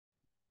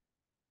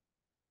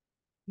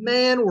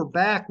Man, we're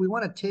back. We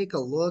want to take a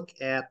look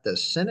at the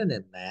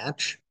synonym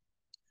match.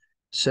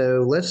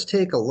 So let's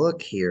take a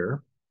look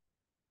here.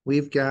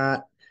 We've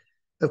got,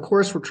 of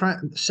course,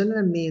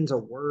 synonym means a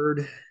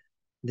word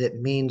that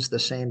means the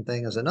same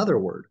thing as another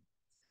word.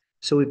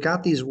 So we've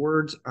got these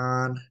words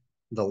on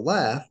the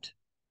left,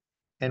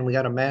 and we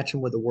got to match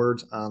them with the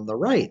words on the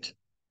right.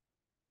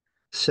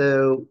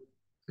 So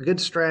a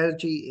good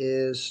strategy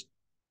is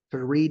to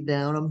read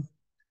down them,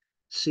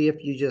 see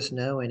if you just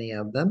know any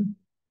of them.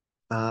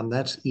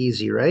 That's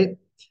easy, right?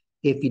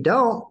 If you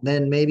don't,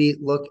 then maybe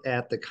look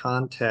at the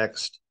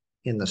context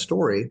in the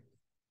story,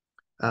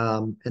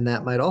 and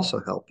that might also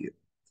help you.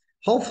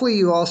 Hopefully,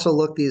 you also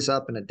look these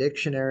up in a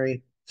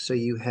dictionary so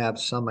you have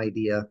some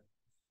idea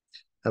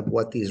of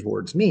what these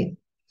words mean.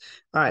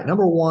 All right,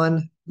 number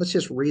one, let's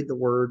just read the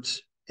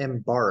words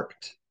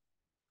embarked,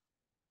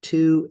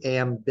 two,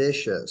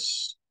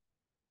 ambitious,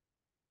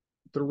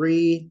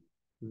 three,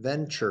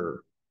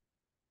 venture,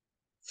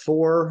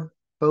 four,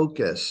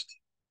 focused,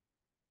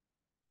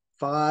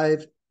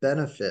 five,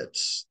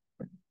 benefits,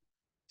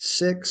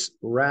 six,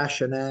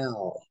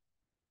 rationale,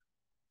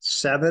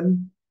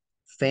 seven,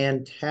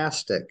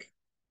 fantastic,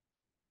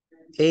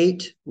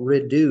 eight,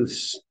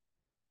 reduce,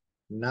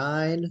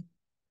 nine,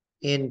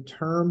 in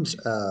terms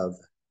of,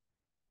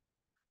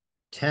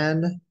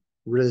 10,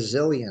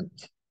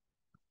 resilient.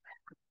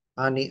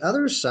 On the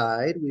other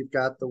side, we've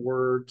got the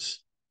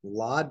words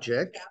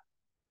logic,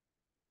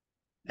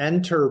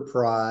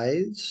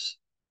 enterprise,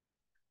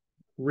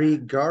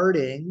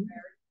 regarding,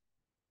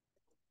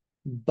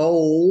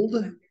 bold,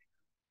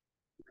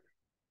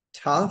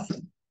 tough,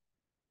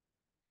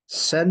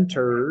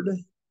 centered,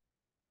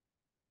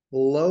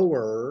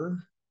 lower,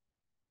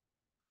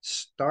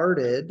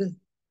 started,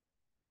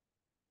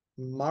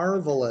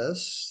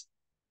 marvelous,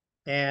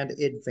 and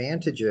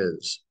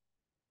advantages.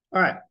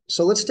 All right,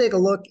 so let's take a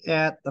look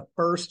at the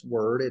first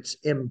word. It's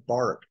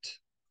embarked.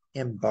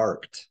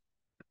 Embarked.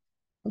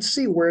 Let's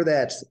see where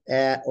that's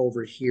at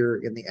over here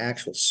in the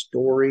actual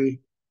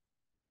story.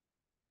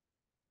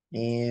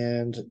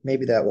 And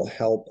maybe that will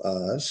help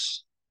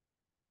us.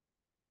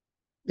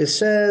 It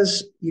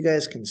says, you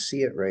guys can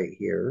see it right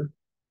here.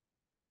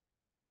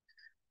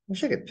 I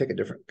wish I could pick a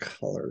different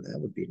color. That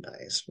would be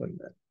nice,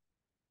 wouldn't it?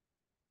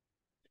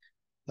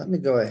 Let me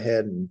go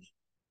ahead and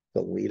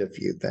delete a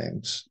few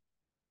things.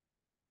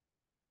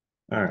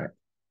 All right,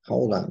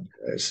 hold on,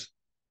 guys.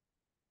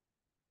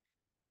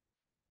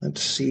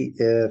 Let's see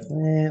if,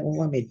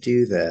 well, let me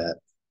do that.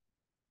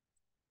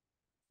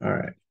 All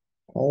right,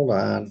 hold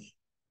on.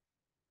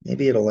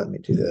 Maybe it'll let me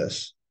do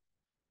this.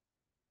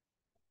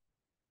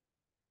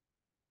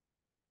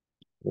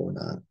 Or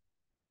not.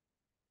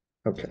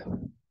 Okay.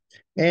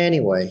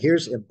 Anyway,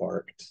 here's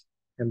embarked.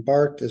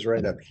 Embarked is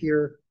right up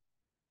here.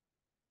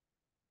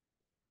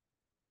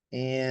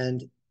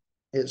 And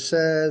it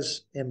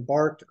says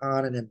embarked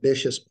on an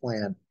ambitious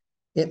plan.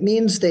 It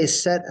means they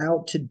set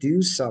out to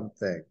do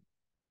something.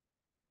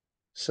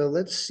 So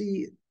let's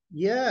see.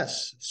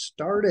 Yes,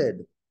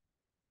 started.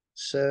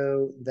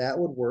 So that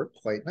would work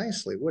quite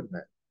nicely, wouldn't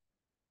it?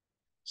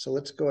 So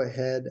let's go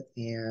ahead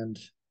and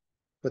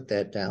put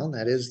that down.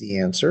 That is the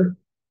answer.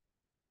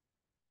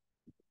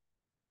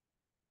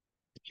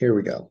 Here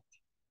we go.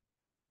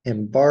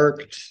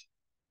 Embarked,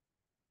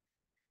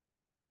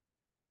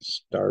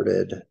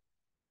 started.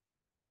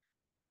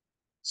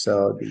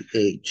 So the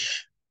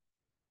H.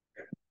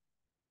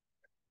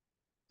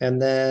 And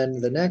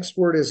then the next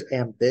word is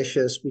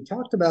ambitious. We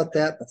talked about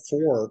that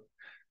before.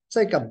 It's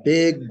like a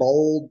big,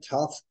 bold,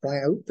 tough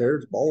plan. Oh,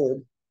 there's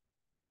bold.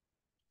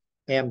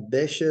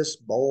 Ambitious,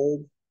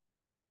 bold.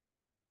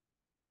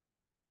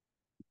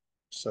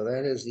 So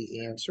that is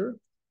the answer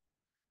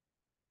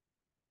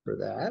for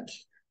that.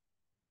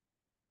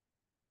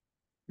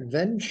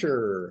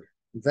 Venture,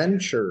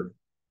 venture.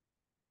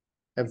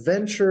 A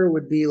venture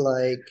would be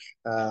like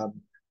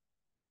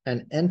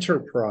an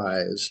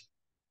enterprise.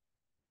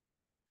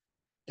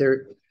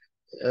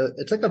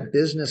 It's like a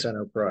business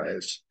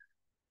enterprise.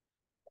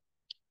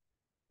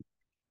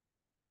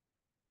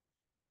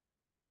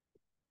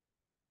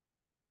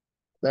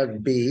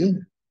 That'd be.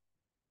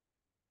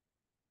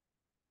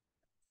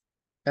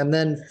 And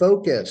then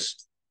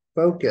focused,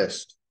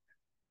 focused,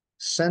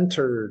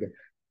 centered,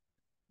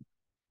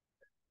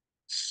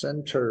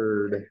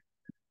 centered,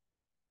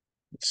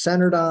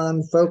 centered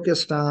on,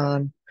 focused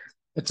on.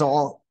 It's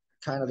all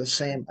kind of the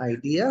same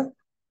idea.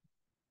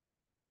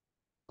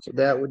 So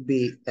that would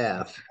be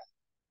F.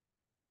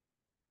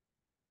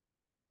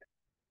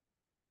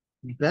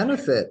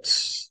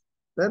 Benefits,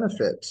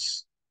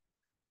 benefits.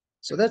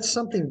 So that's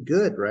something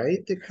good,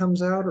 right? That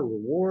comes out, a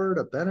reward,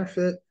 a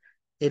benefit.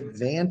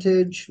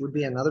 Advantage would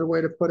be another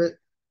way to put it.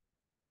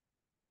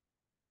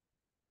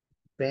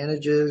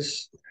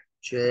 Advantages,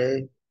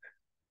 J.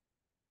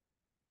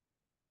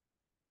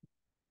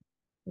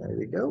 There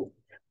we go.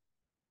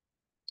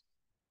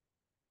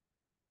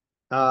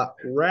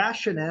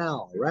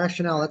 Rationale,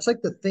 rationale. That's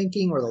like the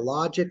thinking or the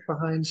logic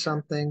behind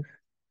something.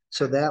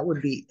 So that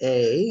would be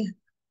A.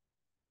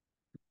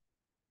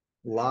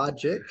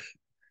 Logic.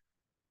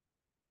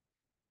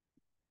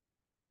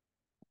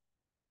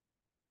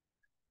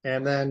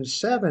 And then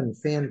 7,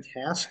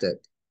 fantastic.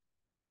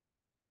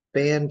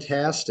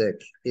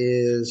 Fantastic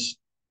is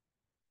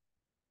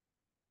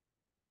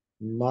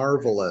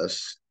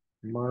marvelous.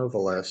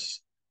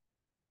 Marvelous.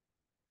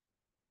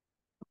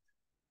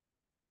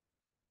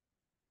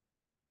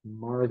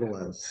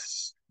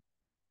 Marvelous.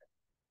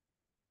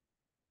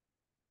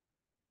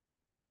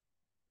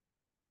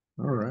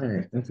 All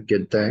right, that's a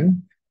good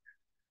thing.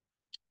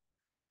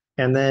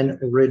 And then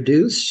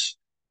reduce.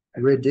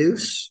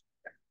 Reduce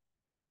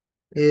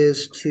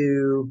is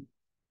to,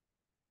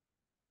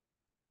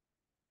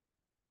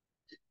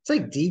 it's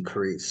like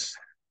decrease.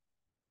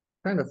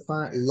 Trying to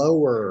find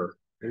lower,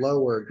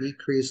 lower,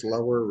 decrease,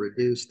 lower,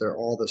 reduce. They're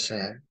all the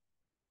same.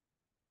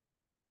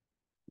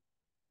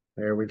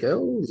 There we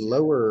go.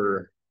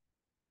 Lower.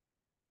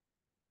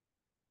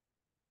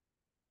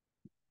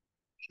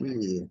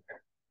 Gee.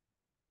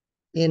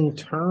 In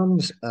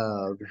terms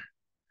of,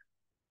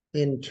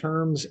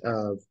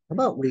 how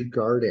about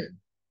regarding?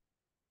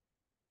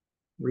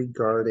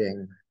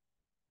 Regarding,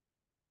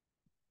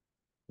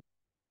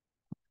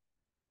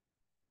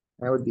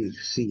 that would be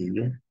C.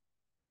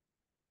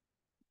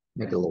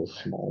 Make it a little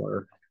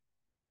smaller.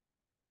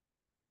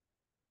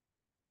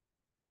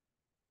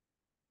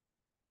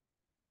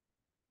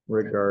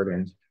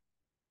 Regarding.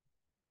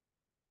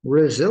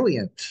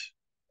 Resilient.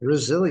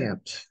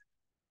 Resilient.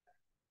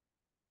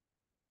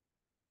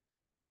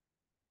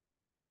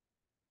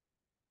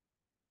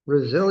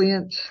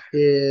 Resilient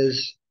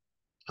is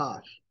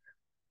tough.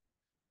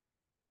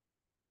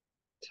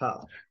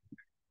 Tough.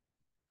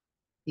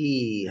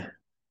 E.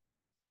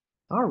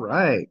 All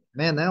right.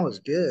 Man, that was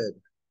good.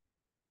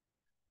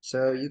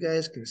 So you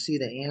guys can see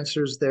the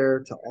answers there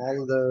to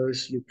all of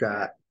those. You've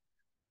got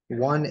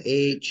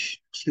 1H,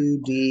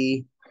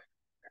 2D,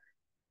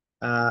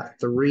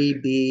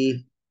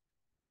 3B,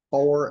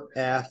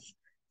 4F,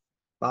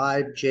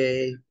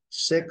 5J,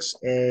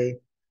 6A,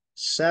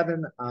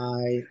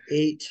 7I,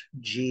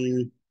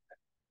 8G,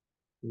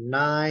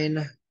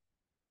 9C,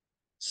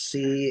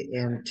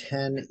 and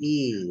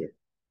 10E.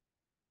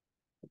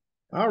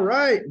 All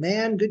right,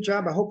 man. Good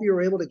job. I hope you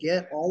were able to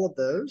get all of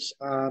those.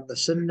 The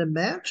synonym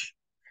match.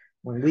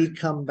 When we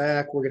come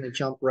back, we're going to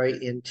jump right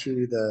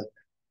into the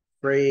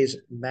phrase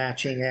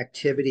matching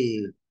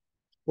activity.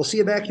 We'll see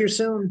you back here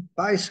soon.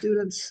 Bye,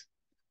 students.